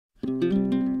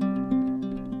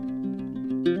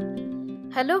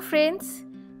Hello friends,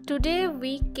 today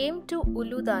we came to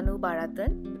Ulun Danu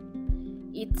Beratan.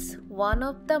 It's one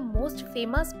of the most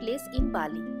famous place in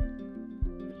Bali.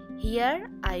 Here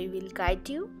I will guide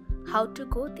you how to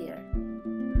go there.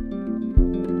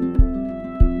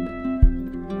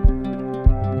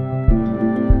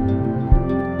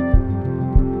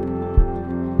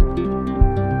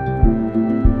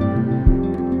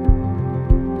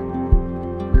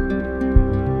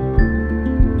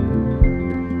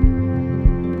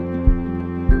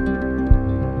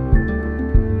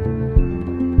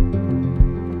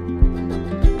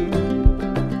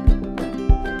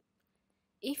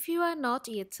 If you are not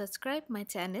yet subscribed my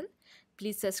channel,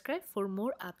 please subscribe for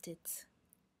more updates.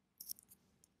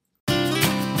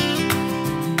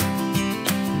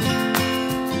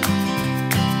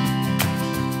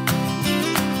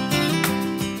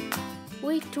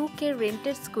 We took a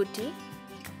rented scooty.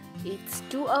 It's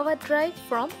 2-hour drive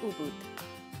from Ubud.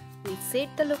 We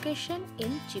set the location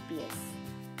in GPS.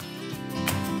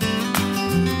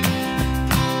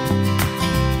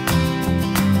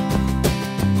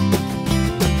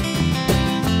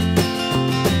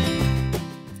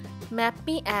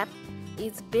 MapMe app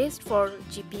is best for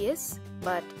GPS,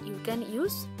 but you can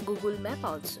use Google Map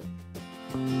also.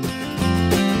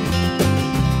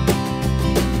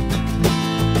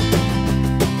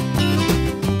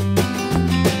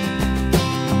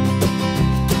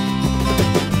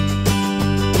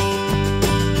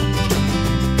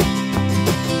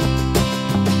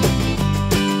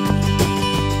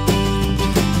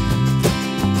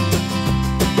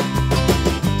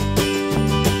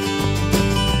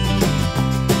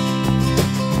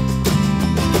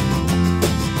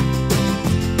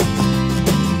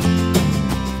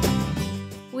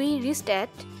 At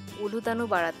Ulun Danu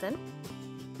Beratan.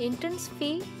 Entrance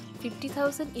fee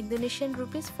 50,000 Indonesian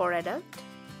rupees for adult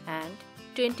and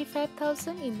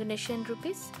 25,000 Indonesian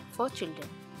rupees for children.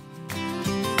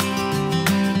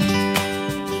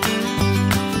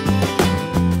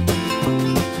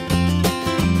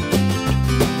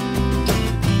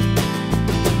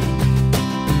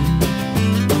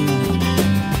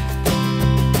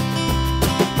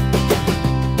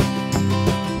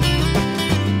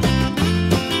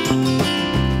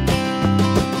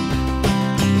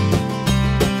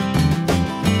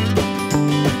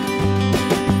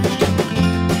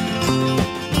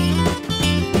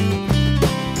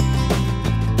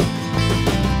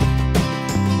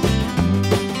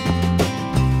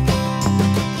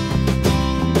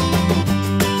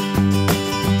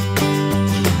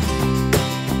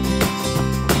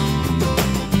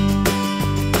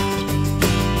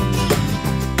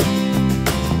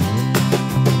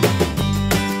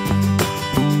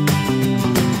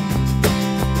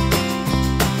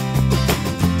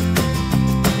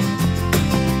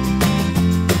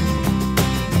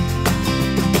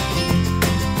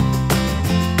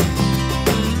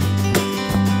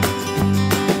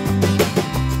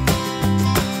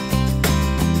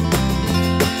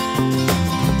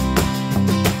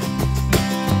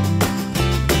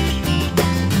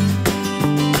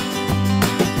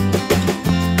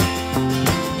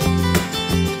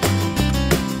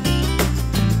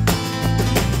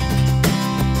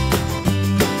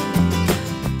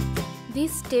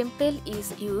 This temple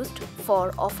is used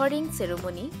for offering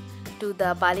ceremony to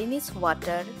the Balinese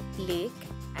water, lake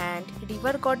and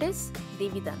river goddess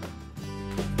Devi Danu.